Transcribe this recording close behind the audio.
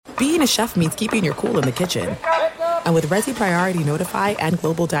being a chef means keeping your cool in the kitchen. And with Resi Priority Notify and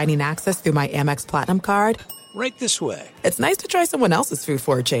Global Dining Access through my Amex Platinum card, right this way. It's nice to try someone else's food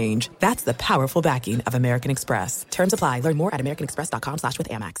for a change. That's the powerful backing of American Express. Terms apply. Learn more at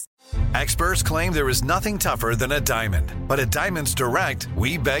americanexpress.com/withAmex. Experts claim there is nothing tougher than a diamond. But at Diamonds Direct,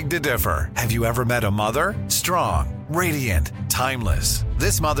 we beg to differ. Have you ever met a mother? Strong, radiant, timeless.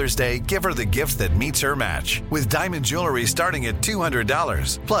 This Mother's Day, give her the gift that meets her match. With diamond jewelry starting at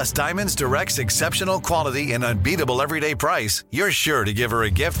 $200. Plus Diamonds Direct's exceptional quality and unbeatable everyday price, you're sure to give her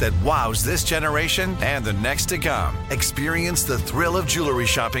a gift that wows this generation and the next to come. Experience the thrill of jewelry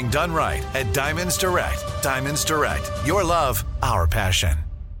shopping done right at Diamonds Direct. Diamonds Direct. Your love, our passion.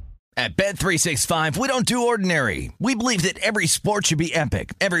 At Bet365, we don't do ordinary. We believe that every sport should be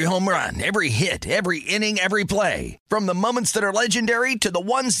epic. Every home run, every hit, every inning, every play. From the moments that are legendary to the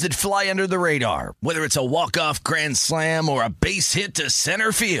ones that fly under the radar. Whether it's a walk-off grand slam or a base hit to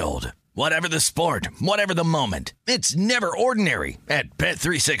center field. Whatever the sport, whatever the moment, it's never ordinary at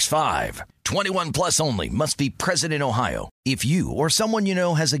Bet365. 21 plus only. Must be present in Ohio. If you or someone you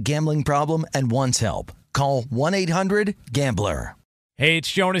know has a gambling problem and wants help, call 1-800-GAMBLER. Hey,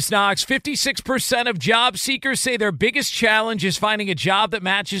 it's Jonas Knox. 56% of job seekers say their biggest challenge is finding a job that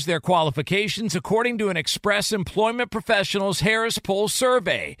matches their qualifications, according to an Express Employment Professionals Harris Poll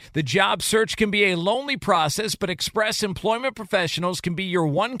survey. The job search can be a lonely process, but Express Employment Professionals can be your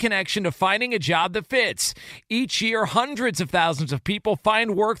one connection to finding a job that fits. Each year, hundreds of thousands of people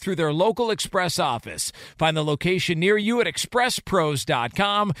find work through their local Express office. Find the location near you at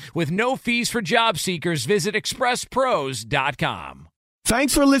expresspros.com. With no fees for job seekers, visit expresspros.com.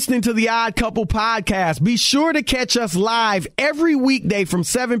 Thanks for listening to the Odd Couple podcast. Be sure to catch us live every weekday from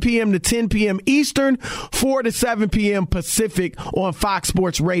 7 p.m. to 10 p.m. Eastern, 4 to 7 p.m. Pacific on Fox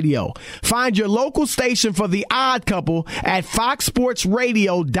Sports Radio. Find your local station for the Odd Couple at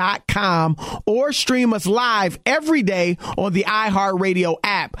foxsportsradio.com or stream us live every day on the iHeartRadio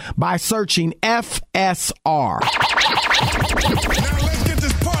app by searching FSR. Now let's get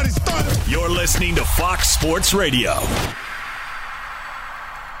this party started. You're listening to Fox Sports Radio.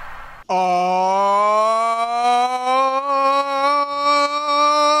 Oh,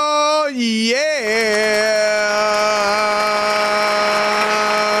 yeah.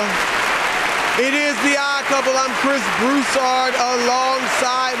 It is the Odd Couple. I'm Chris Broussard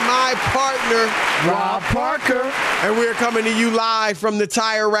alongside my partner, Rob Parker. And we're coming to you live from the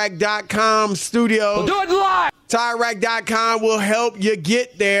TireRack.com studio. We'll do it live. TireRack.com will help you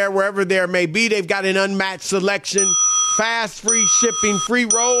get there wherever there may be. They've got an unmatched selection. Fast, free shipping, free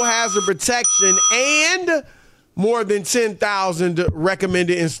road hazard protection, and more than 10,000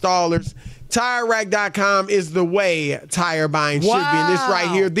 recommended installers. TireRack.com is the way tire buying should be. And this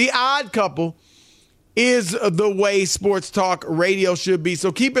right here, the Odd Couple, is the way sports talk radio should be.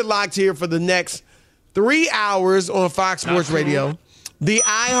 So keep it locked here for the next 3 hours on Fox Sports Radio, the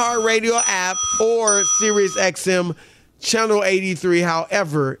iHeartRadio app, or SiriusXM Channel 83,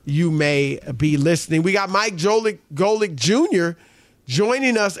 however you may be listening. We got Mike Golick Jr.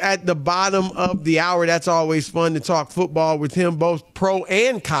 joining us at the bottom of the hour. That's always fun to talk football with him, both pro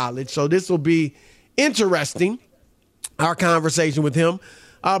and college. So this will be interesting, our conversation with him.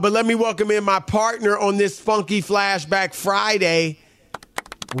 But let me welcome in my partner on this Funky Flashback Friday,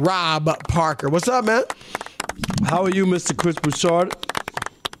 Rob Parker. What's up, man? How are you, Mr. Chris Broussard?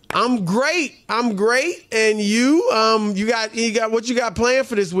 I'm great. And you got what you got planned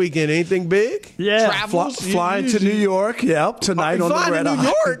for this weekend? Anything big? Yeah, Travels? Flying to New York. Yep, tonight on the Red Eye. Flying to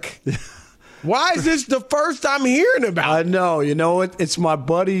New York? Why is this the first I'm hearing about? I know. You know what? It's my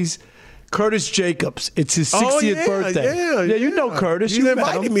buddy's Curtis Jacobs. It's his 60th birthday. Yeah, you know Curtis. You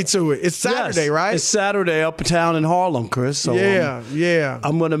invited me to it. It's Saturday, right? It's Saturday uptown in Harlem, Chris. So, yeah.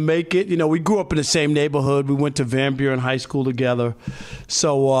 I'm going to make it. You know, we grew up in the same neighborhood. We went to Van Buren High School together.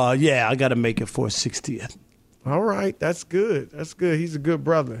 So, I got to make it for his 60th. All right. That's good. He's a good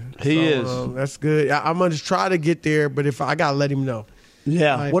brother. He is. That's good. I'm going to try to get there, but if I got to let him know.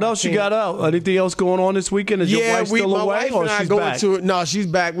 Yeah. What else you got out? Anything else going on this weekend? Is your wife still away, or she's back? No, she's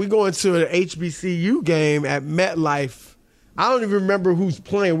back. We're going to an HBCU game at MetLife. I don't even remember who's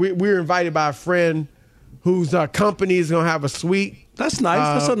playing. We were invited by a friend whose company is going to have a suite. That's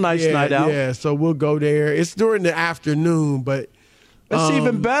nice. That's a nice night out. Yeah, so we'll go there. It's during the afternoon, but that's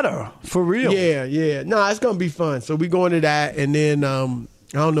even better, for real. Yeah. No, it's going to be fun. So we're going to that, and then I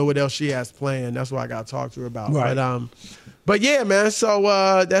don't know what else she has planned. That's what I got to talk to her about. Right. But yeah, man, so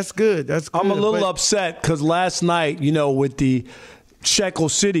that's good. That's good. I'm a little upset because last night, with the Shekel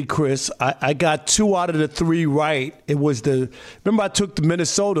City, Chris. I got 2 out of the 3 right. It was remember I took the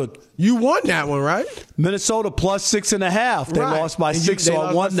Minnesota. You won that one, right? Minnesota plus 6.5. They lost by 6, so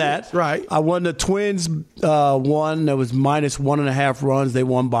I won that. 6, right. I won the Twins one. That was minus 1.5 runs. They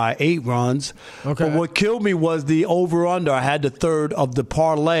won by 8 runs. Okay. But what killed me was the over-under. I had the third of the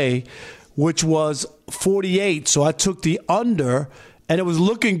parlay, which was 48. So I took the under, and it was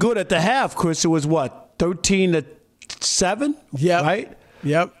looking good at the half, Chris. It was what, 13-7? Yeah. Right?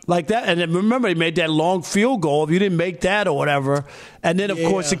 Yep. Like that. And then remember, he made that long field goal. If you didn't make that or whatever. And then, of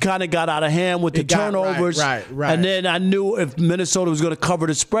course, it kind of got out of hand with the turnovers. Right. And then I knew if Minnesota was going to cover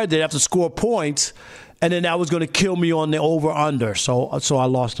the spread, they'd have to score points. And then that was going to kill me on the over-under. So I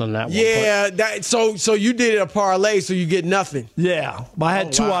lost on that one. Yeah. So you did a parlay, so you get nothing. Yeah. But I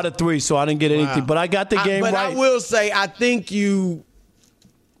had 2 out of 3, so I didn't get anything. But I got the game right. But I will say,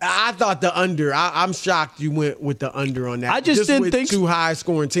 I thought the under. I'm shocked you went with the under on that. I just didn't with think 2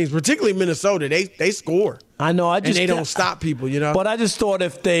 high-scoring teams, particularly Minnesota. They score. I know. And they don't stop people, you know. But I just thought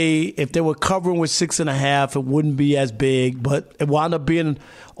if they were covering with 6.5, it wouldn't be as big. But it wound up being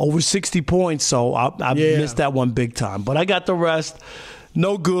over 60 points, so I missed that one big time. But I got the rest.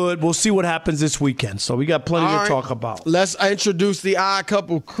 No good. We'll see what happens this weekend. So we got plenty to talk about. Let's introduce the Odd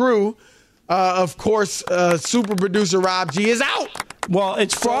Couple crew. Of course, super producer Rob G is out. Well,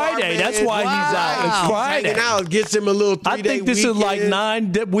 it's Friday. That's why he's out. It's Friday. Hanging out gets him a little 3-day I think this weekend. is like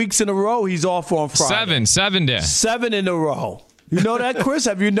 9 weeks in a row he's off on Friday. 7 days. 7 in a row. You know that, Chris?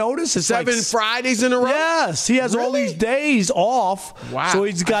 Have you noticed? It's 7 Fridays in a row? Yes. He has all these days off, so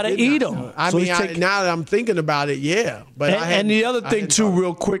he's got to eat them. now that I'm thinking about it, yeah. But and the other thing, too,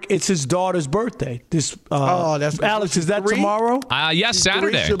 real quick, it's his daughter's birthday. That's Alex, is that 3? tomorrow? Yes,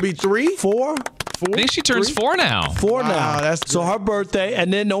 Saturday. She'll be 3? 4? I think she turns 4 now. 4 now. That's so her birthday,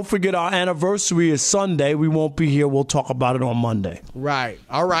 and then don't forget our anniversary is Sunday. We won't be here. We'll talk about it on Monday. Right.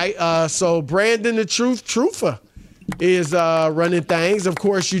 All right. So Brandon the Truther is running things. Of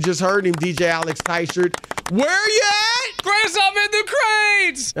course, you just heard him, DJ Alex Teichert. Where you at? Chris, I'm in the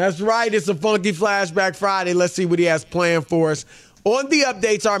crates. That's right. It's a Funky Flashback Friday. Let's see what he has planned for us. On the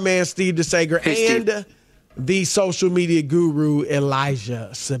updates, our man Steve DeSager and the social media guru Elijah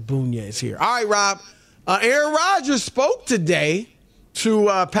Sabunia is here. All right, Rob. Aaron Rodgers spoke today to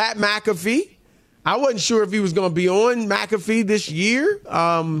Pat McAfee. I wasn't sure if he was going to be on McAfee this year.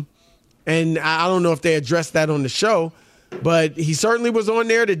 And I don't know if they addressed that on the show, but he certainly was on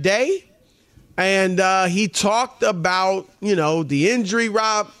there today. And he talked about, the injury,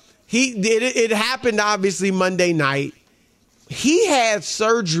 Rob. It happened, obviously, Monday night. He had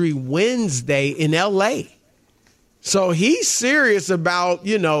surgery Wednesday in L.A. So he's serious about,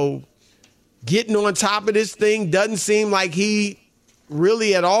 getting on top of this thing. Doesn't seem like he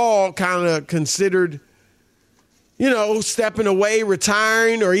really at all kind of considered stepping away,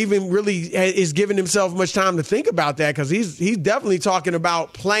 retiring, or even really is giving himself much time to think about that, because he's definitely talking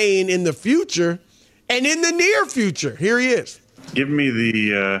about playing in the future and in the near future. Here he is. Give me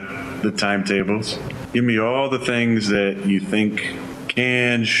the timetables. Give me all the things that you think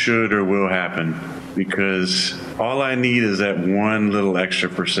can, should, or will happen, because all I need is that one little extra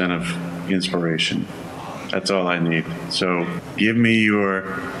 % of inspiration. That's all I need. So give me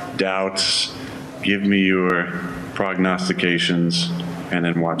your doubts. Give me your prognostications, and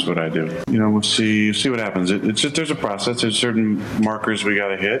then watch what I do. We'll see what happens. It's just, there's a process. There's certain markers we got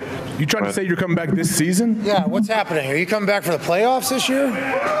to hit. You trying to say you're coming back this season? Yeah, what's happening here? You coming back for the playoffs this year?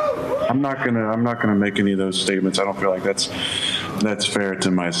 I'm not gonna make any of those statements. I don't feel like that's fair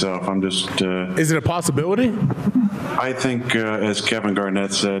to myself. I'm just. Is it a possibility? I think, as Kevin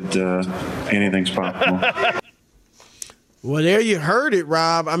Garnett said, anything's possible. Well, there you heard it,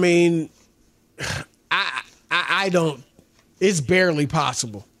 Rob. I mean, I don't. It's barely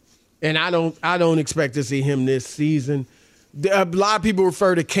possible, and I don't expect to see him this season. A lot of people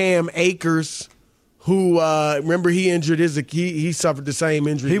refer to Cam Akers, who remember he injured he suffered the same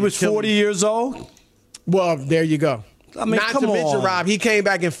injury. He was 40 years old. Well, there you go. I mean, not to mention, Rob, he came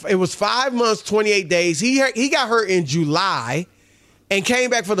back it was 5 months, 28 days. He got hurt in July, and came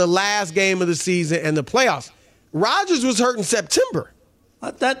back for the last game of the season and the playoffs. Rodgers was hurt in September. How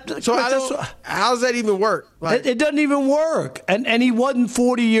does that even work? It doesn't even work. And he wasn't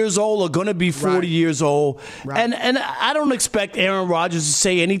 40 years old or going to be 40 years old. Right. And I don't expect Aaron Rodgers to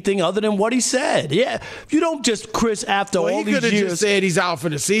say anything other than what he said. Yeah, you don't just, Chris, after all these years. He could have just said he's out for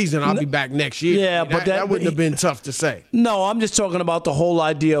the season. I'll be back next year. Yeah, but that wouldn't have been tough to say. No, I'm just talking about the whole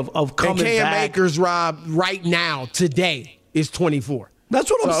idea of coming back. And Cam Akers, Rob, right now, today, is 24. That's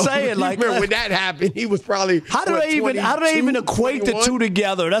what I'm saying. Like, remember when that happened, he was probably how do they even equate 21? The two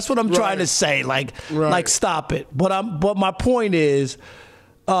together? That's what I'm trying to say. Like stop it. But my point is,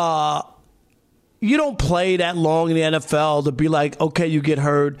 you don't play that long in the NFL to be like, okay, you get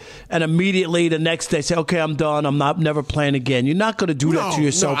hurt, and immediately the next day say, okay, I'm done. I'm never playing again. You're not going to do that to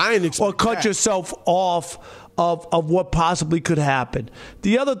yourself, or cut yourself off of what possibly could happen.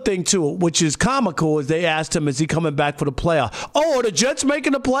 The other thing, too, which is comical, is they asked him, is he coming back for the playoffs? Oh, are the Jets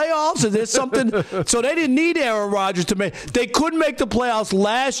making the playoffs? Is there something? So they didn't need Aaron Rodgers to make. They couldn't make the playoffs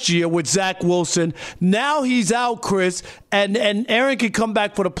last year with Zach Wilson. Now he's out, Chris, and Aaron can come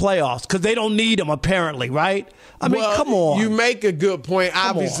back for the playoffs because they don't need him, apparently, right? I mean, come on. You make a good point.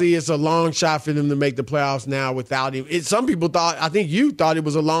 Obviously, it's a long shot for them to make the playoffs now without him. Some people thought, I think you thought it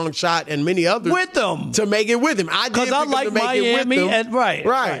was a long shot, and many others with them to make it with him. I did I like to make Miami, it with them. And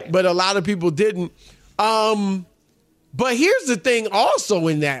right. But a lot of people didn't. But here's the thing, also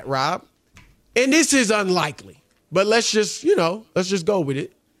in that, Rob, and this is unlikely, but let's just go with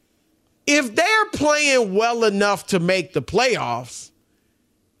it. If they're playing well enough to make the playoffs,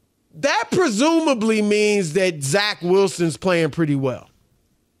 that presumably means that Zach Wilson's playing pretty well.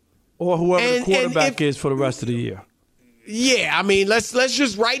 Or whoever the quarterback is for the rest of the year. Yeah, I mean, let's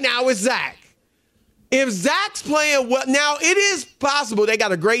just, right now it's Zach. If Zach's playing well, now it is possible. They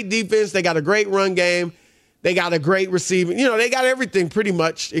got a great defense. They got a great run game. They got a great receiving. They got everything pretty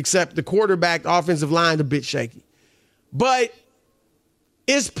much except the quarterback, offensive line, a bit shaky. But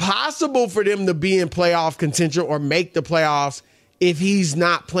it's possible for them to be in playoff contention or make the playoffs if he's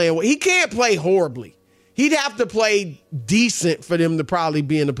not playing well. He can't play horribly. He'd have to play decent for them to probably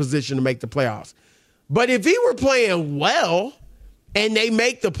be in a position to make the playoffs. But if he were playing well and they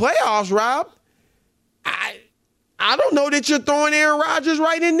make the playoffs, Rob, I don't know that you're throwing Aaron Rodgers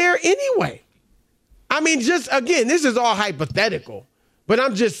right in there anyway. I mean, just, again, this is all hypothetical. But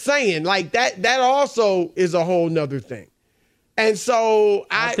I'm just saying, like, that also is a whole nother thing. And so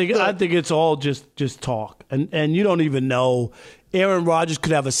I think it's all just talk. And you don't even know. Aaron Rodgers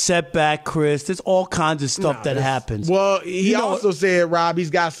could have a setback, Chris. There's all kinds of stuff that happens. Well, he also said, Rob, he's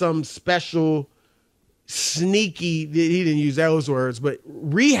got some special sneaky, he didn't use those words, but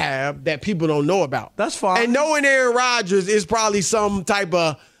rehab that people don't know about. That's fine. And knowing Aaron Rodgers is probably some type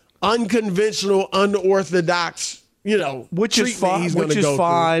of unconventional, unorthodox, which is fine. Which is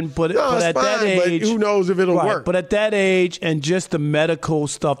fine, but at that age, but who knows if it'll work? But at that age, and just the medical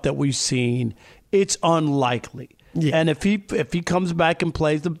stuff that we've seen, it's unlikely. Yeah. And if he comes back and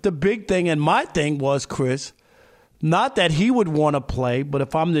plays, the big thing and my thing was, Chris, not that he would want to play, but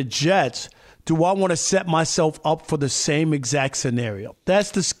if I'm the Jets, do I want to set myself up for the same exact scenario? That's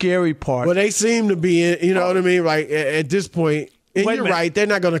the scary part. Well, they seem to be in, you know what I mean? Like at this point, and you're right, they're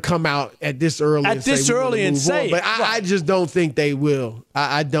not going to come out at this early and say it. But I just don't think they will.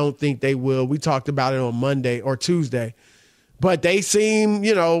 I don't think they will. We talked about it on Monday or Tuesday. But they seem,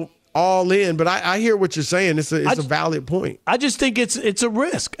 all in. But I hear what you're saying. It's a valid point. I just think it's a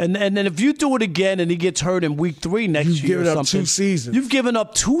risk. And if you do it again and he gets hurt in week 3 next year, you've given up 2 seasons. You've given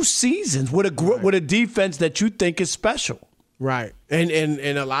up 2 seasons with a defense that you think is special. Right. And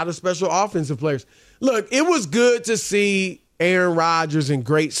a lot of special offensive players. Look, it was good to see Aaron Rodgers in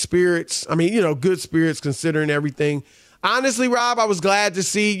great spirits. I mean, good spirits considering everything. Honestly, Rob, I was glad to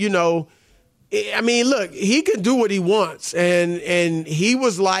see, I mean, look, he can do what he wants. And he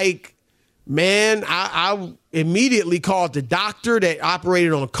was like, man, I immediately called the doctor that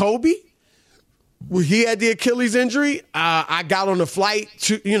operated on Kobe. He had the Achilles injury. I got on the flight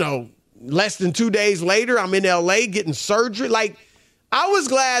to, less than 2 days later. I'm in L.A. getting surgery. Like, I was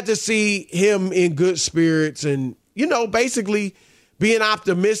glad to see him in good spirits and, basically being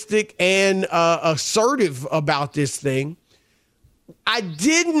optimistic and assertive about this thing. I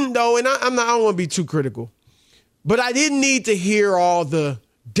didn't know, and I don't want to be too critical, but I didn't need to hear all the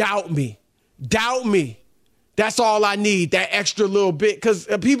doubt me. That's all I need, that extra little bit, because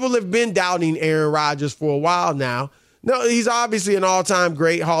people have been doubting Aaron Rodgers for a while now. No, he's obviously an all-time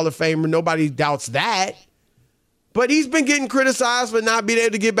great Hall of Famer. Nobody doubts that. But he's been getting criticized for not being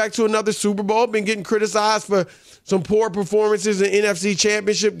able to get back to another Super Bowl, been getting criticized for some poor performances in NFC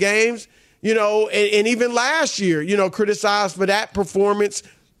Championship games. And even last year, criticized for that performance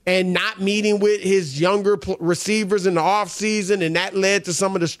and not meeting with his younger receivers in the offseason, and that led to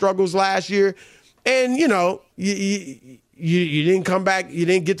some of the struggles last year. And, you didn't come back, you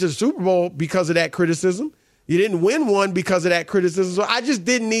didn't get to the Super Bowl because of that criticism. You didn't win one because of that criticism. So I just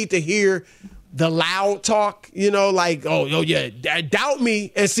didn't need to hear the loud talk, like, oh, yeah, doubt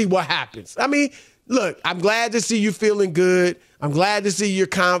me and see what happens. I mean, look, I'm glad to see you feeling good. I'm glad to see you're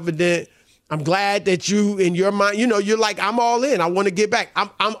confident. I'm glad that you, in your mind, you're like, I'm all in. I want to get back.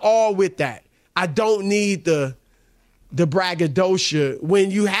 I'm all with that. I don't need the braggadocio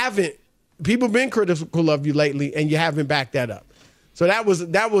when you haven't. People have been critical of you lately, and you haven't backed that up. So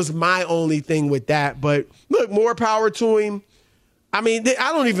that was my only thing with that. But look, more power to him. I mean,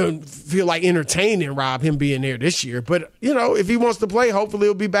 I don't even feel like entertaining Rob, him being there this year. But, if he wants to play, hopefully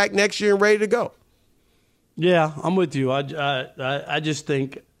he'll be back next year and ready to go. Yeah, I'm with you. I just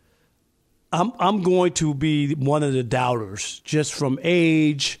think I'm going to be one of the doubters just from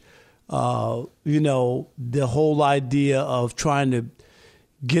age, the whole idea of trying to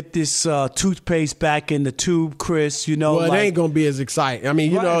get this toothpaste back in the tube, Chris. Well, it ain't gonna be as exciting. I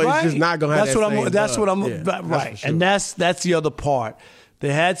mean, it's just not gonna have that's that what same I'm. That's buzz. what I'm. Yeah, right, sure. and that's the other part.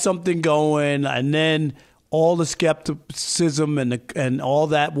 They had something going, and then all the skepticism and all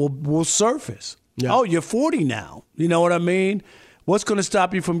that will surface. Yeah. Oh, you're 40 now. You know what I mean? What's going to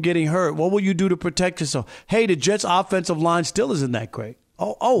stop you from getting hurt? What will you do to protect yourself? Hey, the Jets' offensive line still isn't that great.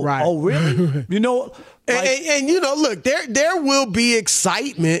 Right. Oh, really? Look, there will be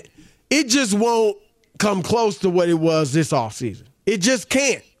excitement. It just won't come close to what it was this offseason. It just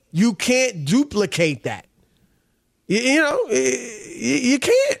can't. You can't duplicate that. You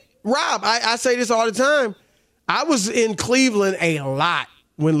can't. Rob, I say this all the time. I was in Cleveland a lot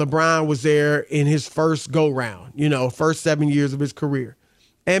when LeBron was there in his first go-round, first 7 years of his career.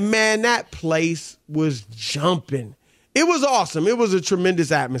 And, man, that place was jumping. It was awesome. It was a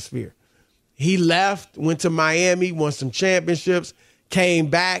tremendous atmosphere. He left, went to Miami, won some championships, came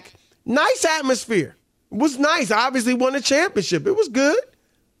back. Nice atmosphere. It was nice. Obviously won a championship. It was good.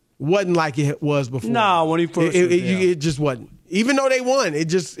 Wasn't like it was before. No, when he first it just wasn't. Even though they won,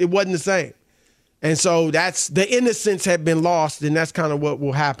 it wasn't the same. And so that's the innocence had been lost, and that's kind of what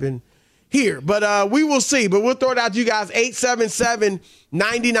will happen here. But we will see. But we'll throw it out to you guys.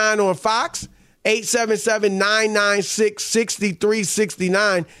 877-99 on Fox,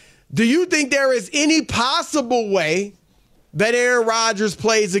 877-996-6369. Do you think there is any possible way that Aaron Rodgers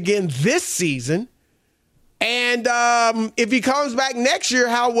plays again this season? And if he comes back next year,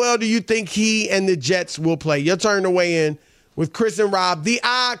 how well do you think he and the Jets will play? Your turn to weigh in with Chris and Rob, the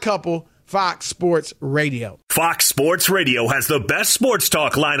odd couple, Fox Sports Radio. Fox Sports Radio has the best sports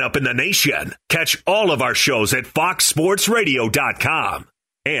talk lineup in the nation. Catch all of our shows at foxsportsradio.com.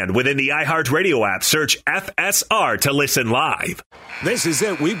 And within the iHeartRadio app, search FSR to listen live. This is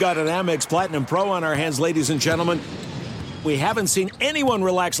it. We've got an Amex Platinum Pro on our hands, ladies and gentlemen. We haven't seen anyone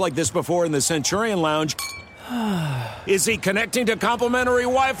relax like this before in the Centurion Lounge. Is he connecting to complimentary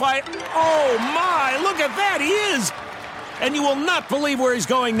Wi-Fi? Oh, my. Look at that. He is. And you will not believe where he's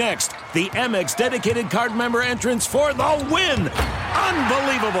going next. The Amex dedicated card member entrance for the win.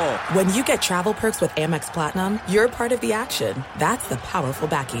 Unbelievable. When you get travel perks with Amex Platinum, you're part of the action. That's the powerful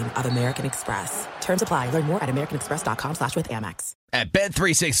backing of American Express. Terms apply. Learn more at americanexpress.com/withAmex. At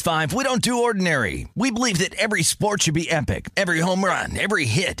Bet365, we don't do ordinary. We believe that every sport should be epic. Every home run, every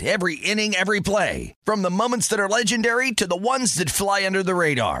hit, every inning, every play. From the moments that are legendary to the ones that fly under the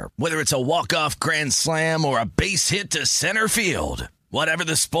radar. Whether it's a walk-off grand slam or a base hit to center field. Whatever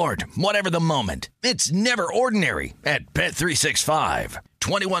the sport, whatever the moment, it's never ordinary at Bet365.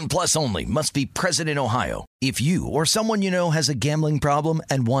 21 plus only. Must be present in Ohio. If you or someone you know has a gambling problem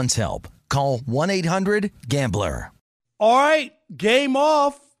and wants help, call 1-800-GAMBLER. All right, game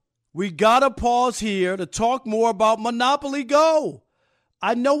off. We got to pause here to talk more about Monopoly Go.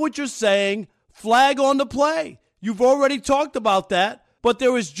 I know what you're saying. Flag on the play. You've already talked about that, but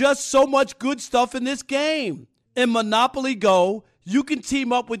there is just so much good stuff in this game. In Monopoly Go, you can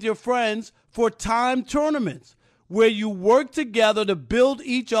team up with your friends for timed tournaments where you work together to build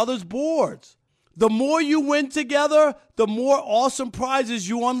each other's boards. The more you win together, the more awesome prizes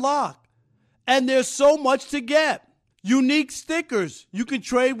you unlock. And there's so much to get. Unique stickers you can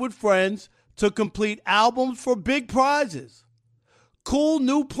trade with friends to complete albums for big prizes. Cool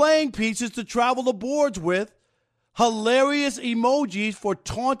new playing pieces to travel the boards with. Hilarious emojis for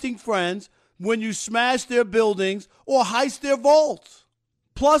taunting friends when you smash their buildings or heist their vaults.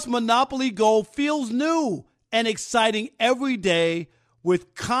 Plus, Monopoly Go feels new and exciting every day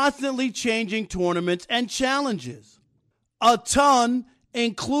with constantly changing tournaments and challenges. A ton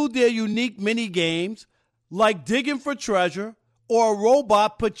include their unique mini games like digging for treasure or a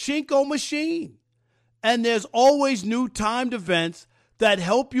robot pachinko machine. And there's always new timed events that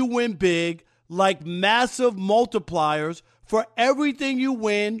help you win big, like massive multipliers for everything you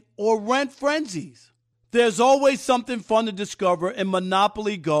win or rent frenzies. There's always something fun to discover in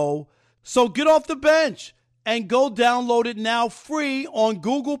Monopoly Go, so get off the bench and go download it now free on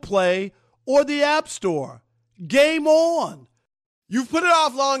Google Play or the App Store. Game on! You've put it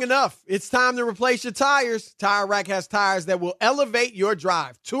off long enough. It's time to replace your tires. Tire Rack has tires that will elevate your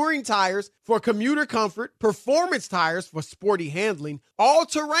drive. Touring tires for commuter comfort, performance tires for sporty handling,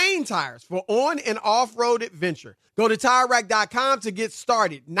 all-terrain tires for on- and off-road adventure. Go to TireRack.com to get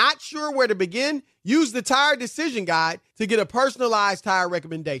started. Not sure where to begin? Use the Tire Decision Guide to get a personalized tire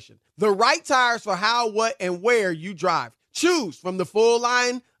recommendation. The right tires for how, what, and where you drive. Choose from the full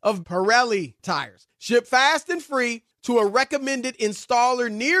line of Pirelli tires. Ship fast and free to a recommended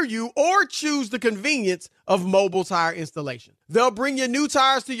installer near you, or choose the convenience of mobile tire installation. They'll bring your new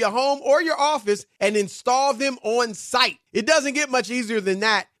tires to your home or your office and install them on site. It doesn't get much easier than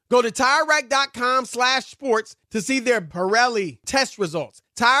that. Go to TireRack.com/sports to see their Pirelli test results,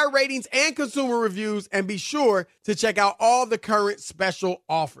 tire ratings, and consumer reviews, and be sure to check out all the current special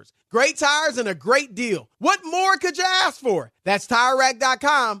offers. Great tires and a great deal. What more could you ask for? That's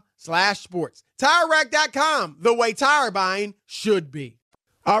TireRack.com/sports. TireRack.com, the way tire buying should be.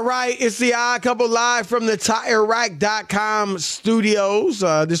 All right, it's the Odd Couple live from the TireRack.com studios.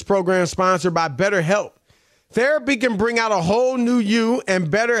 This program is sponsored by BetterHelp. Therapy can bring out a whole new you,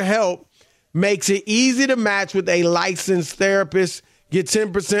 and BetterHelp makes it easy to match with a licensed therapist. Get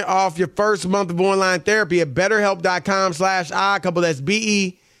 10% off your first month of online therapy at BetterHelp.com/oddcouple. That's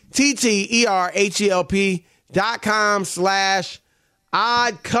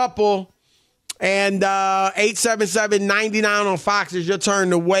BetterHelp.com/oddcouple. And 877-99 on Fox is your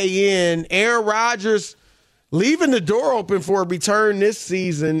turn to weigh in. Aaron Rodgers leaving the door open for a return this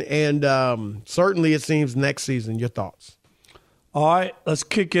season, and certainly it seems next season. Your thoughts? All right, let's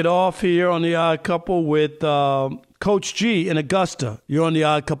kick it off here on the Odd Couple with Coach G in Augusta. You're on the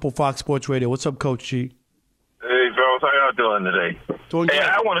Odd Couple Fox Sports Radio. What's up, Coach G? Hey, fellas, how y'all doing today? Doing hey, good.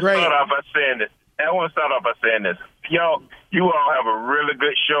 I want to start off by saying this. Y'all, you all have a really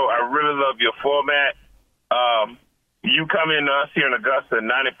good show. I really love your format. You come in to us here in Augusta,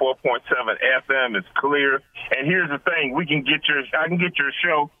 94.7 FM is clear. And here's the thing: I can get your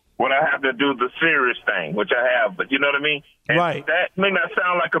show when I have to do the serious thing, which I have. But you know what I mean? And right. That may not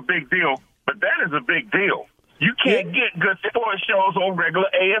sound like a big deal, but that is a big deal. You can't get good sports shows on regular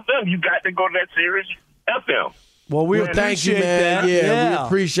AFM. You got to go to that serious FM. Well, we appreciate that. Yeah, we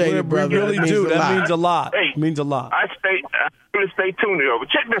appreciate it, brother. We really do. That means a lot. Hey, it means a lot. I stay tuned over.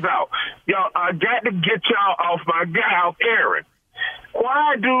 Check this out. Y'all, I got to get y'all off my guy off Aaron.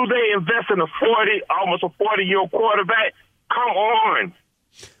 Why do they invest in almost a 40-year-old quarterback? Come on,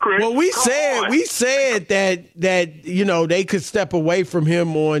 Chris. Well, we said that they could step away from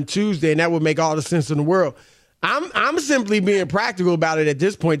him on Tuesday, and that would make all the sense in the world. I'm simply being practical about it at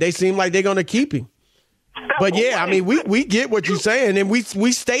this point. They seem like they're going to keep him. But, yeah, I mean, we get what you're saying, and we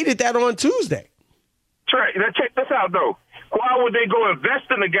stated that on Tuesday. Right. Now, check this out, though. Why would they go invest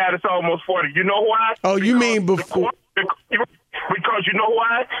in a guy that's almost 40? You know why? Oh, you mean before? Because you know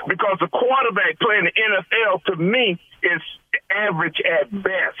why? Because the quarterback playing the NFL, to me, is average at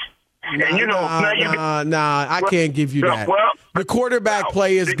best. And, I can't give you that. Well, the quarterback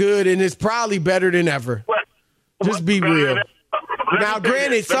play is good, and it's probably better than ever. Just be real. Now,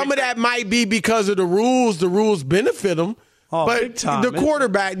 granted, some of that might be because of the rules. The rules benefit them. But big time, the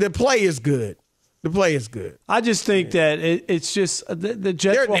quarterback, the play is good. The play is good. I just think that it's just the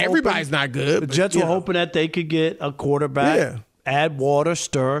Jets were everybody's not good. The Jets were hoping that they could get a quarterback, add water,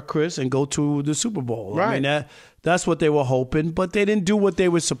 stir, Chris, and go to the Super Bowl. Right. I mean, that's what they were hoping, but they didn't do what they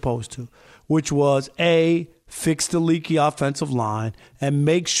were supposed to, which was, A, fix the leaky offensive line and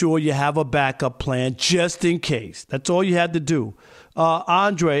make sure you have a backup plan just in case. That's all you had to do.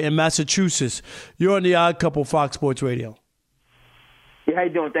 Andre in Massachusetts, you're on the Odd Couple Fox Sports Radio. Yeah, how you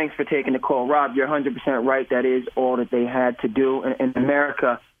doing? Thanks for taking the call. Rob, you're 100% right. That is all that they had to do. And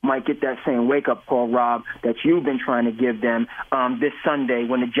America might get that same wake-up call, Rob, that you've been trying to give them this Sunday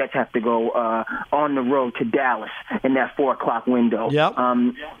when the Jets have to go on the road to Dallas in that 4 o'clock window. Yep.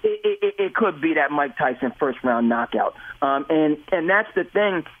 It could be that Mike Tyson first-round knockout. And that's the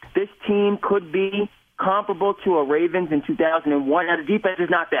thing. This team could be comparable to a Ravens in 2001. Now, the defense is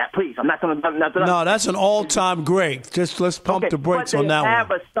not that. Please, I'm not going to. No, that's an all-time great. Just let's pump the brakes on that one. They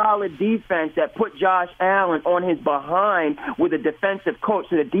have a solid defense that put Josh Allen on his behind with a defensive coach,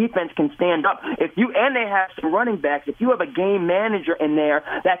 so the defense can stand up. And they have some running backs. If you have a game manager in there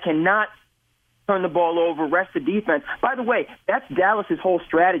that cannot turn the ball over, rest the defense. By the way, that's Dallas's whole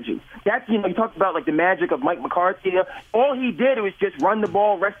strategy. That's, you talked about like the magic of Mike McCarthy. All he did was just run the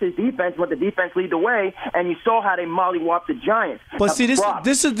ball, rest his defense, let the defense lead the way, and you saw how they mollywopped the Giants. But see, this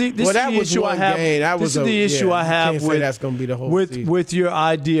is the issue I have. This is the issue I have with that's going to be the whole with your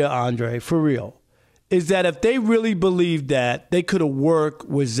idea, Andre, for real, is that if they really believed that they could have worked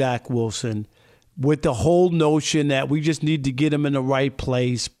with Zach Wilson, with the whole notion that we just need to get him in the right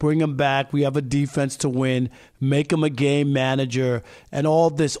place, bring him back. We have a defense to win, make him a game manager, and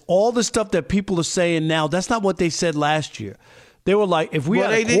all this. All the stuff that people are saying now, that's not what they said last year. They were like, if we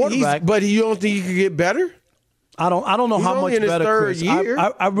had a quarterback. But you don't think he could get better? I don't know how much better, Chris.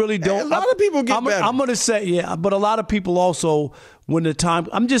 I really don't. A lot of people get better. I'm going to say, yeah, but a lot of people also, when the time,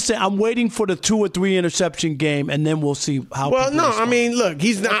 I'm just saying, I'm waiting for the 2 or 3 interception game, and then we'll see how. Well, no, I mean, look,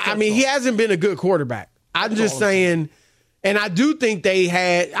 he's not. I mean, he hasn't been a good quarterback. I'm just saying, and I do think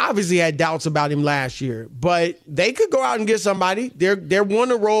they obviously had doubts about him last year, but they could go out and get somebody. They're want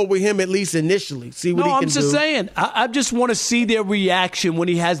to roll with him at least initially, see what he can do. No, I'm just saying, I just want to see their reaction when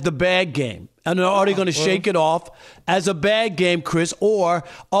he has the bad game. And are they going to shake it off as a bad game, Chris? Or,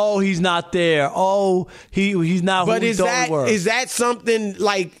 he's not there. He's not who he thought he was. Is that something,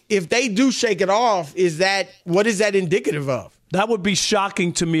 like, if they do shake it off, what is that indicative of? That would be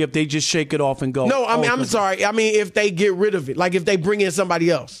shocking to me if they just shake it off and go. No, I mean, I'm sorry. I mean, if they get rid of it, like if they bring in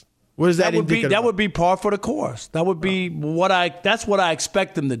somebody else, what is that indicative of? That would be par for the course. That would be that's what I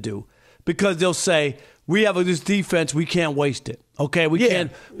expect them to do. Because they'll say, we have this defense, we can't waste it. Okay, we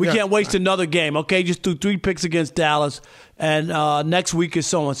can't waste another game. Okay, just do 3 picks against Dallas, and next week is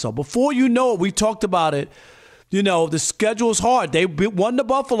so and so. Before you know it, we talked about it. You know, the schedule's hard. They won the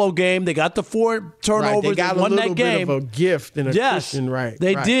Buffalo game. They got the 4 turnovers. Right, they got won a little that game. bit of a gift and a cushion, right?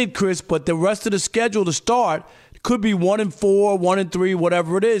 They did, Chris. But the rest of the schedule to start could be 1-4, 1-3,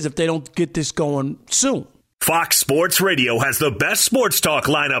 whatever it is, if they don't get this going soon. Fox Sports Radio has the best sports talk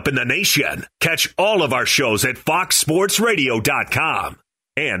lineup in the nation. Catch all of our shows at foxsportsradio.com.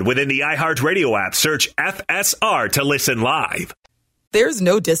 And within the iHeartRadio app, search FSR to listen live. There's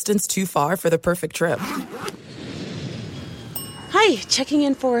no distance too far for the perfect trip. Hi, checking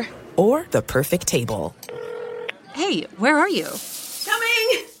in for... Or the perfect table. Hey, where are you?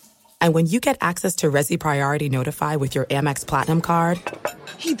 Coming! And when you get access to Resi Priority Notify with your Amex Platinum card...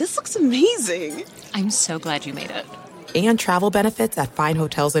 Hey, this looks amazing. I'm so glad you made it. And travel benefits at fine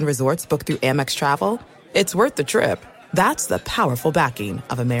hotels and resorts booked through Amex Travel, it's worth the trip. That's the powerful backing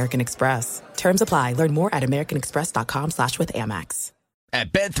of American Express. Terms apply. Learn more at americanexpress.com/withAmex.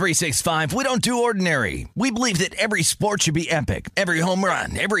 At Bet365, we don't do ordinary. We believe that every sport should be epic. Every home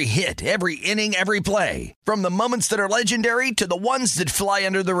run, every hit, every inning, every play. From the moments that are legendary to the ones that fly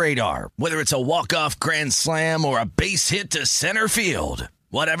under the radar. Whether it's a walk-off grand slam or a base hit to center field.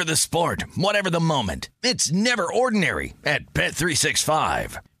 Whatever the sport, whatever the moment, it's never ordinary at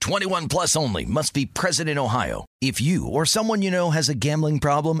Bet365. 21 plus only. Must be present in Ohio. If you or someone you know has a gambling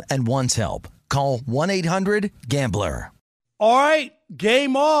problem and wants help, call 1-800-GAMBLER. All right,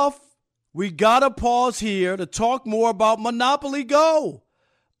 game off. We got to pause here to talk more about Monopoly Go.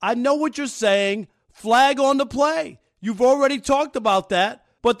 I know what you're saying. Flag on the play. You've already talked about that,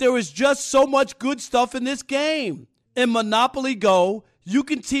 but there is just so much good stuff in this game. In Monopoly Go, you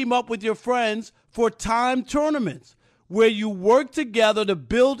can team up with your friends for timed tournaments where you work together to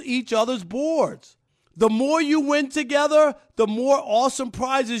build each other's boards. The more you win together, the more awesome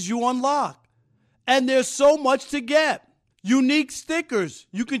prizes you unlock. And there's so much to get. Unique stickers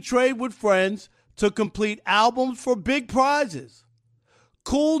you can trade with friends to complete albums for big prizes.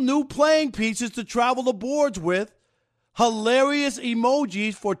 Cool new playing pieces to travel the boards with. Hilarious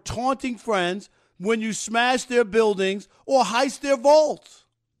emojis for taunting friends when you smash their buildings or heist their vaults.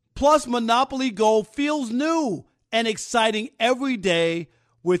 Plus, Monopoly Go feels new and exciting every day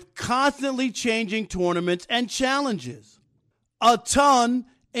with constantly changing tournaments and challenges. A ton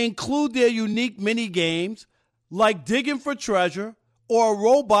include their unique mini games like digging for treasure or a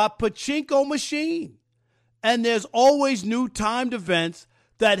robot pachinko machine. And there's always new timed events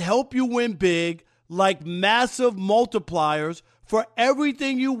that help you win big, like massive multipliers for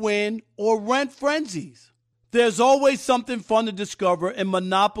everything you win or rent frenzies. There's always something fun to discover in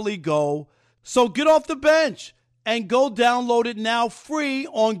Monopoly Go, so get off the bench and go download it now free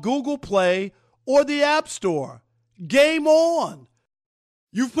on Google Play or the App Store. Game on!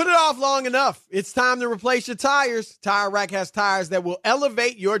 You've put it off long enough. It's time to replace your tires. Tire Rack has tires that will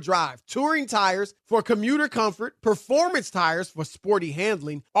elevate your drive. Touring tires for commuter comfort, performance tires for sporty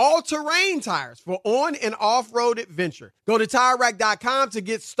handling, all-terrain tires for on- and off-road adventure. Go to TireRack.com to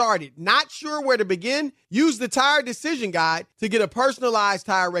get started. Not sure where to begin? Use the Tire Decision Guide to get a personalized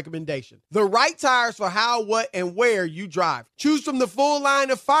tire recommendation. The right tires for how, what, and where you drive. Choose from the full line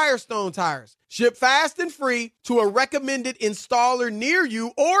of Firestone tires. Ship fast and free to a recommended installer near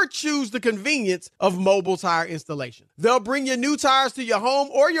you, or choose the convenience of mobile tire installation. They'll bring your new tires to your home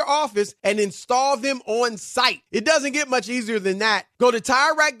or your office and install them on site. It doesn't get much easier than that. Go to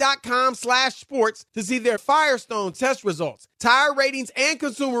TireRack.com/sports to see their Firestone test results, tire ratings, and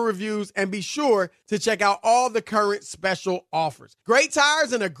consumer reviews, and be sure to check out all the current special offers. Great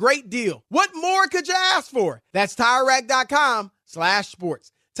tires and a great deal. What more could you ask for? That's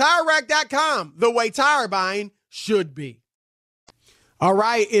TireRack.com/sports. TireRack.com, the way tire buying should be. All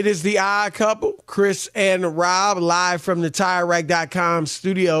right, it is the Odd Couple, Chris and Rob, live from the TireRack.com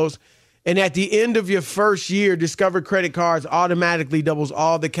studios. And at the end of your first year, Discover Credit Cards automatically doubles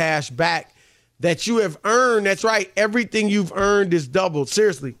all the cash back that you have earned. That's right, everything you've earned is doubled.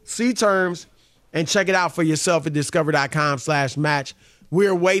 Seriously, see terms and check it out for yourself at discover.com/match.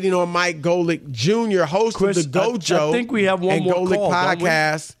 We're waiting on Mike Golick Jr., host Chris, of the Gojo I think we have one and more Golick call,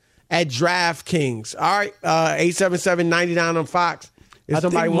 podcast at DraftKings. All right, 877-99 on Fox. If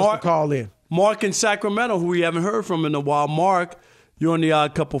somebody wants to call in. Mark in Sacramento, who we haven't heard from in a while. Mark, you're on the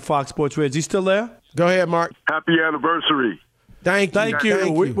Odd Couple Fox Sports Radio. Is he still there? Go ahead, Mark. Happy anniversary. Thank you.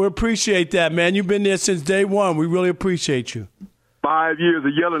 We appreciate that, man. You've been there since day one. We really appreciate you. 5 years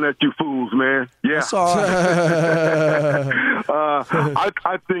of yelling at you fools, man. Yeah. That's all right.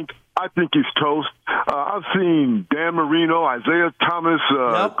 I think he's toast. I've seen Dan Marino, Isaiah Thomas,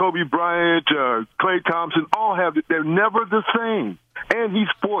 Kobe Bryant, Klay Thompson, all have it. They're never the same. And he's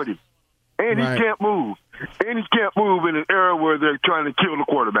 40. And he can't move. And he can't move in an era where they're trying to kill the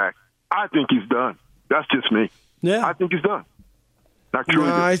quarterback. I think he's done. That's just me. Yeah. I think he's done. Not true.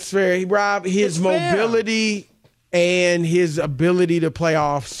 No, it's fair. Rob, his mobility and his ability to play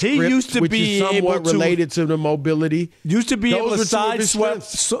off script, he used to which be is somewhat able to, related to the mobility. Used to be Those able to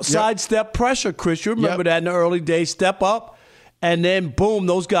sidestep pressure, Chris. You remember that in the early days, step up, and then boom,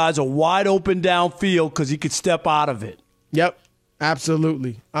 those guys are wide open downfield because he could step out of it. Yep,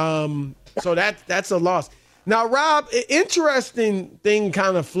 absolutely. So that's a loss. Now, Rob, interesting thing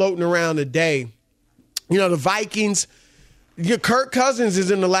kind of floating around today. You know, the Vikings, Kirk Cousins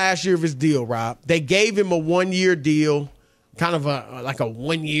is in the last year of his deal, Rob. They gave him a 1-year deal, kind of like a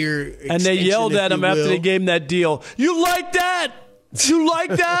 1-year extension, and they yelled at him after they gave him that deal. You like that? You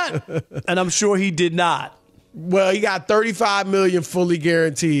like that? And I'm sure he did not. Well, he got $35 million fully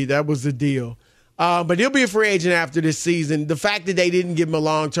guaranteed. That was the deal. But he'll be a free agent after this season. The fact that they didn't give him a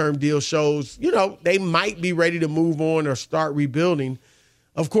long-term deal shows, they might be ready to move on or start rebuilding.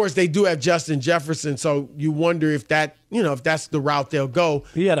 Of course, they do have Justin Jefferson, so you wonder if if that's the route they'll go.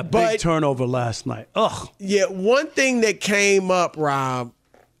 He had a big turnover last night. Ugh. Yeah, one thing that came up, Rob,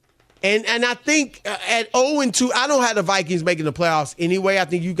 and I think at 0-2, I don't have the Vikings making the playoffs anyway. I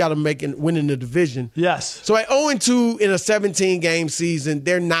think you got them winning the division. Yes. So at 0-2 in a 17-game season,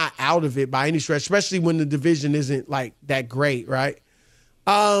 they're not out of it by any stretch, especially when the division isn't like that great, right?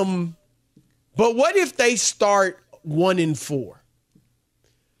 But what if they start 1-4?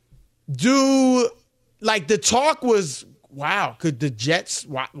 The talk was, wow, could the Jets,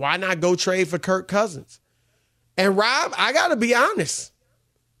 why not go trade for Kirk Cousins? And Rob, I got to be honest,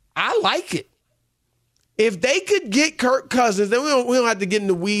 I like it. If they could get Kirk Cousins, then we don't have to get in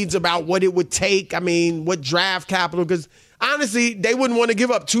the weeds about what it would take. I mean, what draft capital, because honestly, they wouldn't want to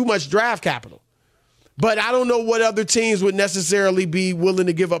give up too much draft capital. But I don't know what other teams would necessarily be willing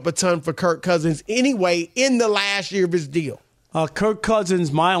to give up a ton for Kirk Cousins anyway in the last year of his deal. Kirk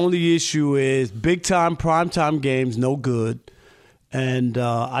Cousins, my only issue is big-time, prime-time games, no good. And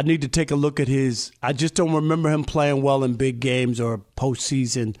I need to take a look at I just don't remember him playing well in big games or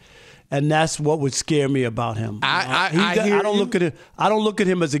postseason. And that's what would scare me about him. I don't look at him. I don't look at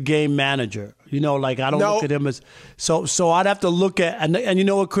him as a game manager. I don't look at him as so I'd have to look at and you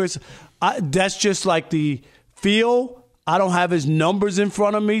know what, Chris? That's just like the feel. I don't have his numbers in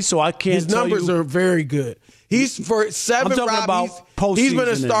front of me, so I can't. His numbers are very good. He's for 7. I'm talking about postseason. He's been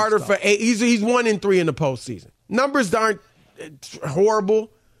a starter for 8. He's 1-3 in the postseason. Numbers aren't horrible,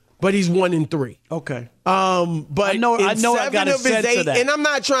 but he's 1-3. Okay. But I know. I got a sense of that. And I'm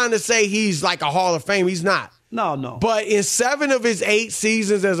not trying to say he's like a Hall of Fame. He's not. No. But in 7 of his 8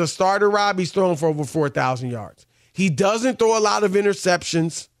 seasons as a starter, Rob, he's thrown for over 4,000 yards. He doesn't throw a lot of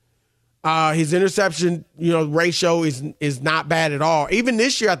interceptions. His interception, ratio is not bad at all. Even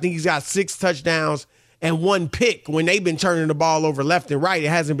this year, I think he's got 6 touchdowns and 1 pick when they've been turning the ball over left and right. It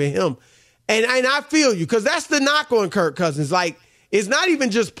hasn't been him. And I feel you, because that's the knock on Kirk Cousins. Like, it's not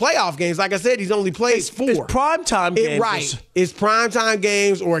even just playoff games. Like I said, he's only played 4. It's primetime games. Right. It's primetime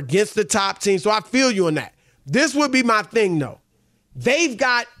games or against the top team. So I feel you on that. This would be my thing, though. They've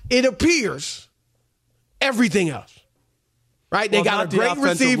got, it appears, everything else. right? They got a great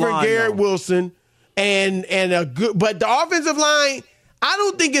receiver, Garrett Wilson, and a good. But the offensive line, I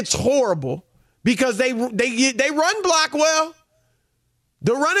don't think it's horrible because they run block well.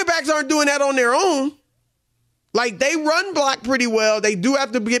 The running backs aren't doing that on their own. Like, they run block pretty well. They do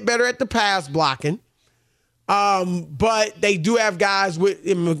have to get better at the pass blocking. But they do have guys with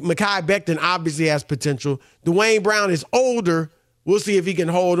Mekhi Becton obviously has potential. Dwayne Brown is older. We'll see if he can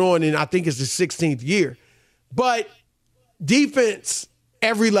hold on, and I think it's his 16th year. But defense,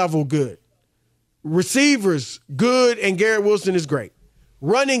 every level good. Receivers, good, and Garrett Wilson is great.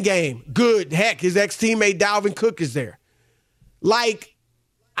 Running game, good. Heck, his ex-teammate Dalvin Cook is there. Like,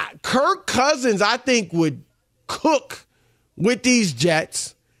 Kirk Cousins, I think, would cook with these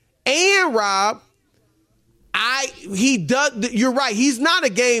Jets. And, Rob, you're right. He's not a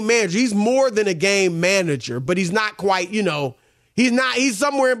game manager. He's more than a game manager, but he's not quite, he's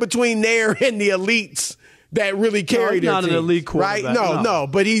somewhere in between there and the elites that really carry their teams. Not an elite quarterback. Right? No,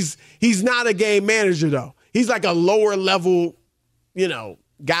 but he's not a game manager, though. He's like a lower level,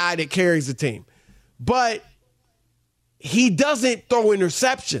 guy that carries the team. But he doesn't throw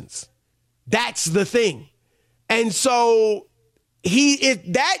interceptions. That's the thing. And so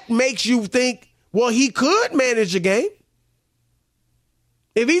that makes you think, well, he could manage a game.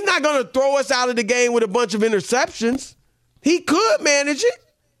 If he's not going to throw us out of the game with a bunch of interceptions, he could manage it.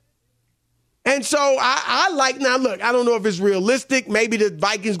 And so now look, I don't know if it's realistic. Maybe the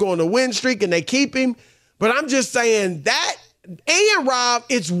Vikings go on a win streak and they keep him. But I'm just saying that, and Rob,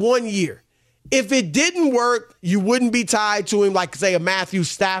 it's 1 year. If it didn't work, you wouldn't be tied to him like, say, a Matthew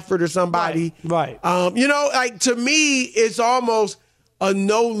Stafford or somebody. Right. To me, it's almost a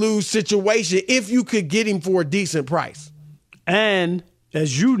no-lose situation if you could get him for a decent price. And,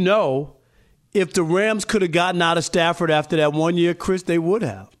 as you know, if the Rams could have gotten out of Stafford after that 1 year, Chris, they would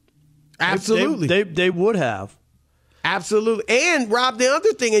have. Absolutely. They would have. Absolutely. And, Rob, the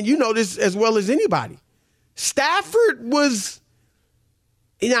other thing, and you know this as well as anybody, Stafford was...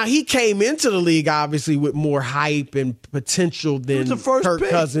 Now, he came into the league, obviously, with more hype and potential than Kirk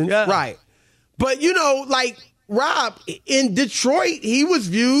Cousins. Yeah. Right. But, Rob, in Detroit, he was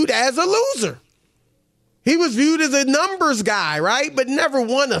viewed as a loser. He was viewed as a numbers guy, right? But never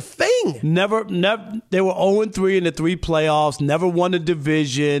won a thing. Never. They were 0-3 in the 3 playoffs, never won a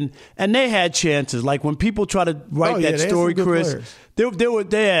division, and they had chances. Like, when people try to write that story, Chris,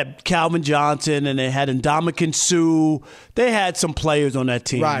 they had Calvin Johnson and they had Ndamukong Suh. They had some players on that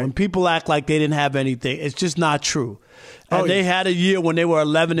team. Right. When people act like they didn't have anything, it's just not true. And they had a year when they were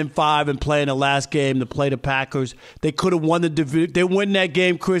 11-5 and playing the last game to play the Packers. They could have won the division. They win that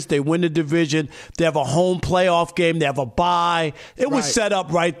game, Chris. They win the division. They have a home playoff game. They have a bye. It was set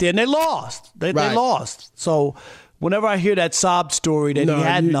up right there, and they lost. They lost. So whenever I hear that sob story that he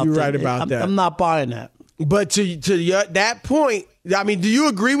had nothing, you're right about that. I'm not buying that. But to that point, I mean, do you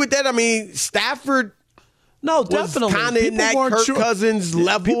agree with that? I mean, Stafford... No, definitely. Kind of in that Kirk Cousins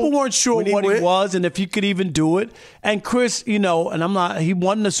level. People weren't sure what he was and if he could even do it. And Chris, and he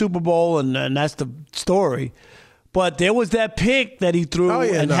won the Super Bowl, and that's the story. But there was that pick that he threw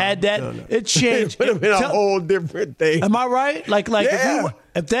had that. No. It changed. It would have been a whole different thing. Am I right? If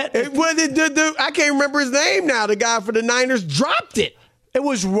that. I can't remember his name now. The guy for the Niners dropped it. It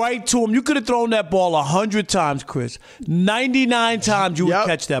was right to him. You could have thrown that ball 100 times, Chris. 99 times you would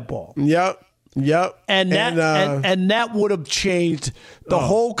catch that ball. Yep. And that would have changed the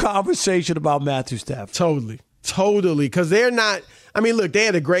whole conversation about Matthew Stafford. Totally. Because they're not – I mean, look, they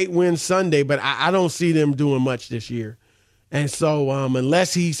had a great win Sunday, but I don't see them doing much this year. And so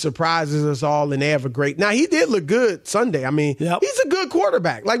unless he surprises us all and they have a great – now, he did look good Sunday. I mean, he's a good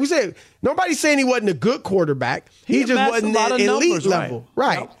quarterback. Like we said, nobody's saying he wasn't a good quarterback. He just wasn't at elite level.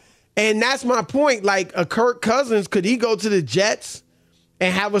 Right. Yep. And that's my point. Like a Kirk Cousins, could he go to the Jets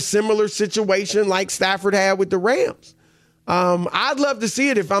and have a similar situation like Stafford had with the Rams? I'd love to see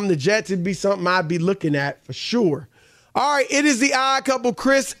it. If I'm the Jets, it'd be something I'd be looking at for sure. All right, it is the Odd Couple,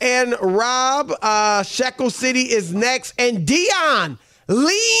 Chris and Rob. Shekel City is next, and Dion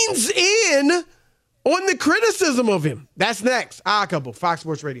leans in on the criticism of him. That's next. Odd Couple, Fox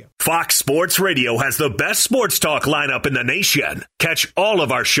Sports Radio. Fox Sports Radio has the best sports talk lineup in the nation. Catch all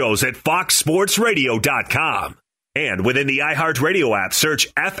of our shows at foxsportsradio.com. And within the iHeartRadio app,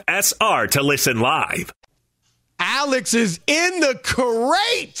 search FSR to listen live. Alex is in the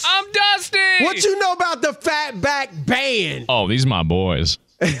crate. I'm Dusty. What you know about the Fatback Band? Oh, these are my boys.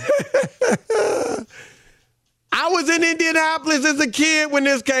 I was in Indianapolis as a kid when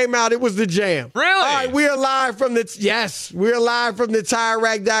this came out. It was the jam. Really? All right, we're live from the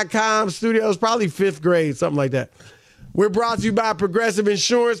TireRack.com studios, probably 5th grade, something like that. We're brought to you by Progressive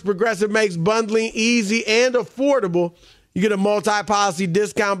Insurance. Progressive makes bundling easy and affordable. You get a multi-policy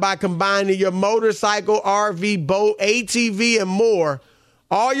discount by combining your motorcycle, RV, boat, ATV, and more.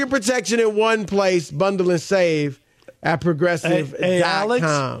 All your protection in one place. Bundle and save at Progressive.com. Hey, Alex?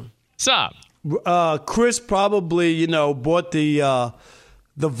 What's up? Chris probably, bought the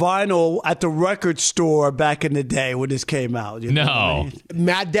vinyl at the record store back in the day when this came out. You know what I mean?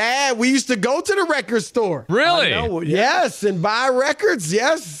 My dad, we used to go to the record store. Really? Yes, and buy records.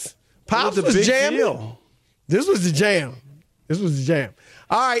 Yes. Pops was jamming. Deal. This was the jam.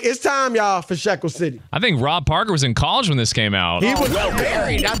 All right, it's time, y'all, for Shekel City. I think Rob Parker was in college when this came out. He was Welcome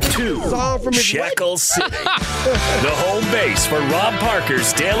to song from his Shekel City, the home base for Rob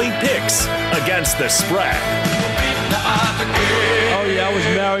Parker's daily picks against the spread. Oh, yeah, I was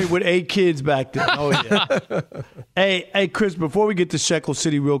married with 8 kids back then. Oh, yeah. Hey, Chris, before we get to Shekel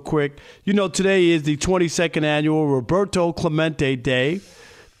City real quick, today is the 22nd annual Roberto Clemente Day,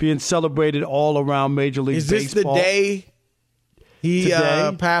 being celebrated all around Major League Baseball. Is this the day he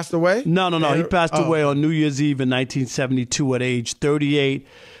passed away? No. He passed away on New Year's Eve in 1972 at age 38.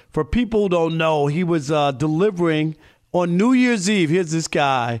 For people who don't know, he was delivering on New Year's Eve. Here's this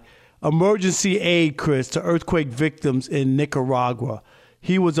guy. Emergency aid, Chris, to earthquake victims in Nicaragua.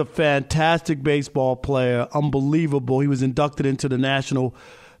 He was a fantastic baseball player, unbelievable. He was inducted into the National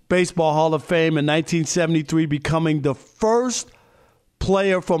Baseball Hall of Fame in 1973, becoming the first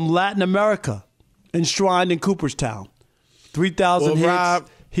player from Latin America enshrined in Cooperstown. 3,000 hits. Rob,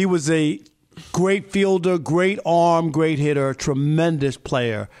 he was a great fielder, great arm, great hitter, tremendous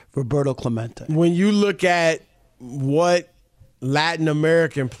player, Roberto Clemente. When you look at what Latin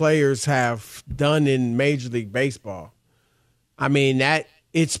American players have done in Major League Baseball, I mean, that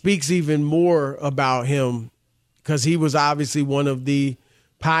it speaks even more about him because he was obviously one of the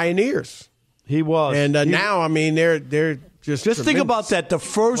pioneers. He was. And now, I mean, they're just think about that. The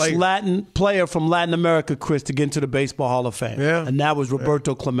first Latin player from Latin America, Chris, to get into the Baseball Hall of Fame. Yeah. And that was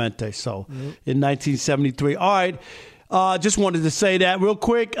Roberto Clemente. So in 1973. All right. Just wanted to say that real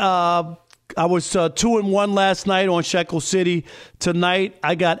quick. I was 2-1 last night on Shekel City. Tonight,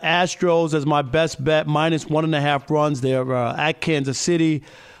 I got Astros as my best bet, minus 1.5 runs. They're at Kansas City.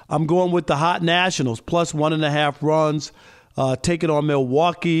 I'm going with the hot Nationals, plus 1.5 runs. Take it on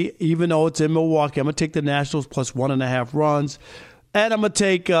Milwaukee, even though it's in Milwaukee. I'm going to take the Nationals plus 1.5 runs. And I'm going to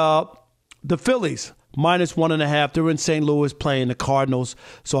take the Phillies minus 1.5. They're in St. Louis playing the Cardinals.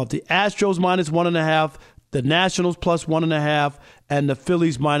 So if the Astros minus 1.5, the Nationals plus 1.5, and the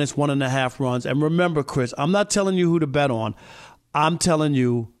Phillies minus 1.5 runs. And remember, Chris, I'm not telling you who to bet on. I'm telling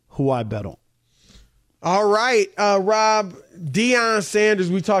you who I bet on. All right, Rob, Deion Sanders,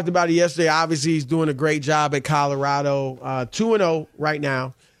 we talked about it yesterday. Obviously, he's doing a great job at Colorado, 2-0 right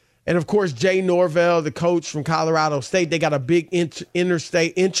now. And, of course, Jay Norvell, the coach from Colorado State, they got a big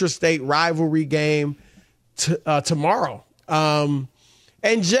intrastate rivalry game tomorrow. And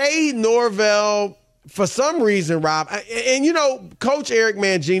Jay Norvell, for some reason, Rob, and Coach Eric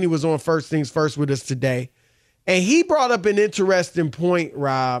Mangini was on First Things First with us today, and he brought up an interesting point,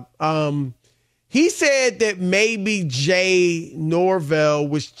 Rob. He said that maybe Jay Norvell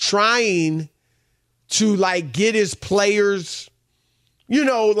was trying to, get his players,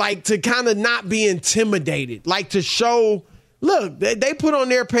 to kind of not be intimidated, to show, look, they put on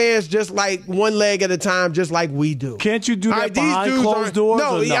their pants just like one leg at a time, just like we do. Can't you do that behind closed doors?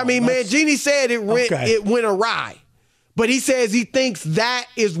 No, I mean, Mangini said it went awry. But he says he thinks that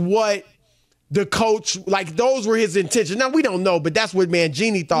is what the coach, those were his intentions. Now, we don't know, but that's what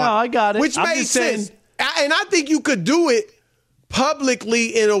Mangini thought. No, I got it. Which made sense. And I think you could do it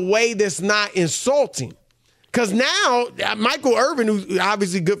publicly in a way that's not insulting. Because now, Michael Irvin, who's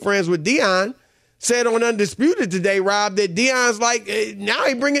obviously good friends with Deion, said on Undisputed today, Rob, that Deion's now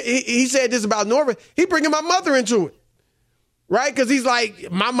he said this about Norvell, he bringing my mother into it. Right? Because he's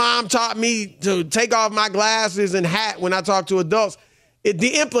like, my mom taught me to take off my glasses and hat when I talk to adults.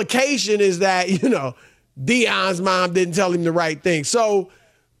 The implication is that, Deion's mom didn't tell him the right thing. So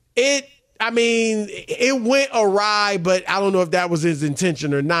it went awry, but I don't know if that was his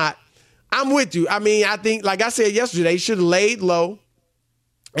intention or not. I'm with you. I mean, I think, like I said yesterday, he should have laid low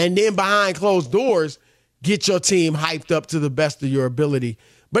and then behind closed doors, get your team hyped up to the best of your ability.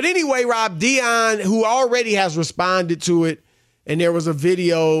 But anyway, Rob, Deion, who already has responded to it, and there was a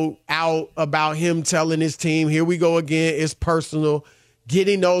video out about him telling his team, here we go again, it's personal,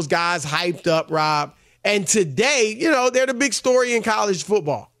 getting those guys hyped up, Rob. And today, they're the big story in college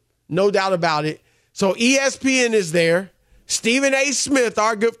football. No doubt about it. So ESPN is there. Stephen A. Smith,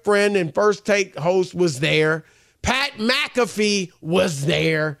 our good friend and First Take host, was there. Pat McAfee was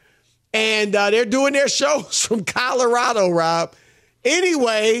there. And they're doing their shows from Colorado, Rob.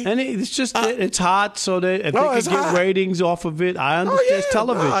 Anyway. And it's just, it's hot, so that if they can get ratings off of it, I understand it's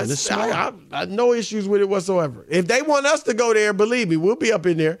television. It's smart. I have no issues with it whatsoever. If they want us to go there, believe me, we'll be up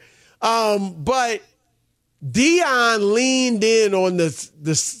in there. But Deion leaned in on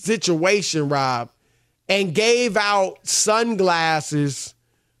the situation, Rob, and gave out sunglasses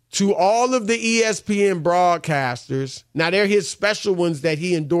to all of the ESPN broadcasters. Now, they're his special ones that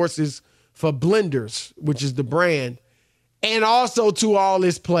he endorses for Blenders, which is the brand, and also to all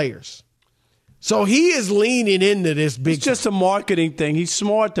his players. So he is leaning into this big. It's just a marketing thing. He's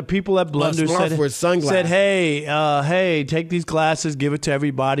smart. The people at Blenders said, hey, take these glasses, give it to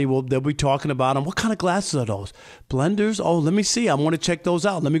everybody. They'll be talking about them. What kind of glasses are those? Blenders? Oh, let me see. I want to check those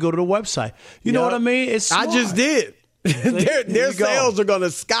out. Let me go to the website. You know what I mean? It's smart. I just did. their sales are going to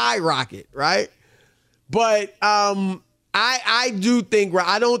skyrocket, right? But I do think,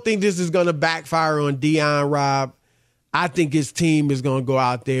 I don't think this is going to backfire on Deion, Rob. I think his team is going to go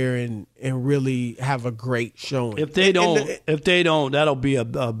out there and really have a great showing. If they don't, that'll be a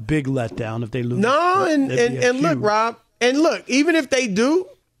big letdown if they lose. No, and look, Rob, even if they do,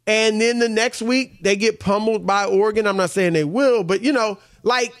 and then the next week they get pummeled by Oregon, I'm not saying they will, but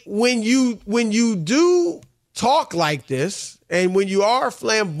like when you do talk like this, and when you are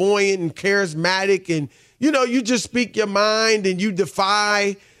flamboyant and charismatic, and you just speak your mind and you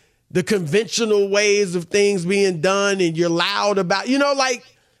defy the conventional ways of things being done, and you're loud about, like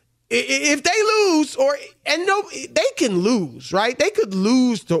if they lose, they can lose, right? They could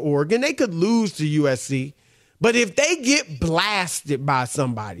lose to Oregon. They could lose to USC. But if they get blasted by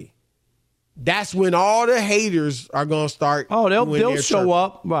somebody, that's when all the haters are going to start. Oh, they'll show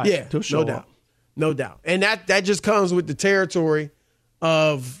up. Right. Yeah, they'll show up. No doubt. And that just comes with the territory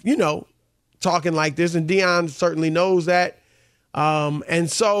of, talking like this. And Deion certainly knows that.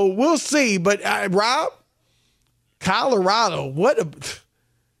 And so we'll see. But Rob, Colorado,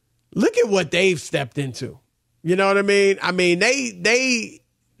 look at what they've stepped into. You know what I mean? I mean, they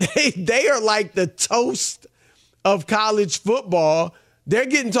are like the toast of college football. They're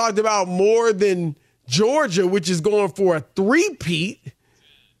getting talked about more than Georgia, which is going for a three-peat.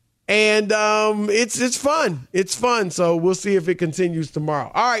 And it's fun. It's fun. So we'll see if it continues tomorrow.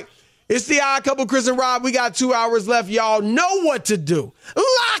 All right. It's the Odd Couple, Chris and Rob. We got 2 hours left. Y'all know what to do.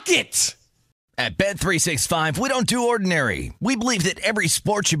 Lock it! At Bet365, we don't do ordinary. We believe that every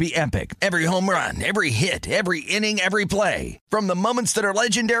sport should be epic. Every home run, every hit, every inning, every play. From the moments that are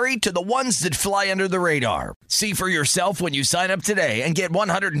legendary to the ones that fly under the radar. See for yourself when you sign up today and get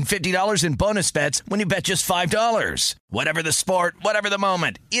 $150 in bonus bets when you bet just $5. Whatever the sport, whatever the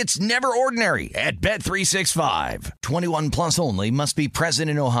moment, it's never ordinary at Bet365. 21 plus only. Must be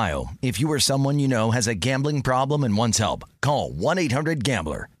present in Ohio. If you or someone you know has a gambling problem and wants help, call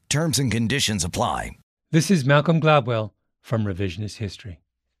 1-800-GAMBLER. Terms and conditions apply. This is Malcolm Gladwell from Revisionist History.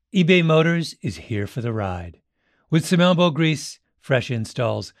 eBay Motors is here for the ride. With some elbow grease, fresh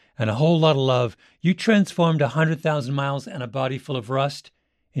installs, and a whole lot of love, you transformed 100,000 miles and a body full of rust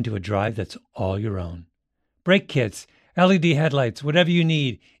into a drive that's all your own. Brake kits, LED headlights, whatever you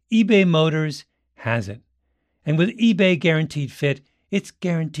need, eBay Motors has it. And with eBay Guaranteed Fit, it's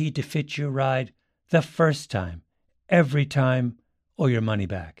guaranteed to fit your ride the first time, every time, or your money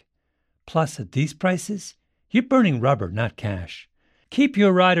back. Plus, at these prices, you're burning rubber, not cash. Keep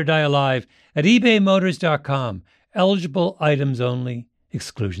your ride or die alive at ebaymotors.com. Eligible items only.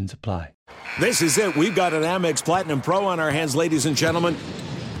 Exclusions apply. This is it. We've got an Amex Platinum Pro on our hands, ladies and gentlemen.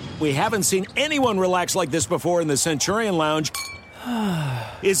 We haven't seen anyone relax like this before in the Centurion Lounge.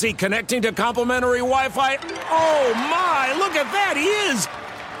 Is he connecting to complimentary Wi-Fi? Oh, my! Look at that! He is!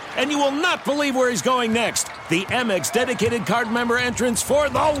 And you will not believe where he's going next. The Amex dedicated card member entrance for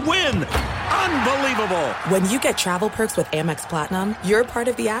the win. Unbelievable. When you get travel perks with Amex Platinum, you're part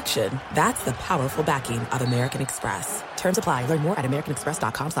of the action. That's the powerful backing of American Express. Terms apply. Learn more at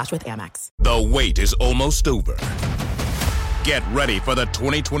americanexpress.com/withAmex. The wait is almost over. Get ready for the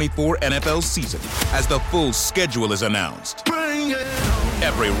 2024 NFL season as the full schedule is announced. Bring it on.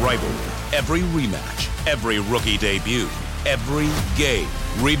 Every rivalry, every rematch, every rookie debut, every game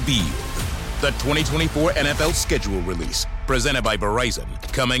revealed. The 2024 NFL schedule release, presented by Verizon,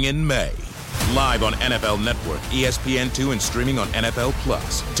 coming in May. Live on NFL Network, ESPN2, and streaming on NFL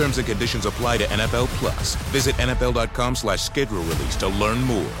Plus. Terms and conditions apply to NFL Plus. Visit NFL.com/schedule release to learn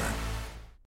more.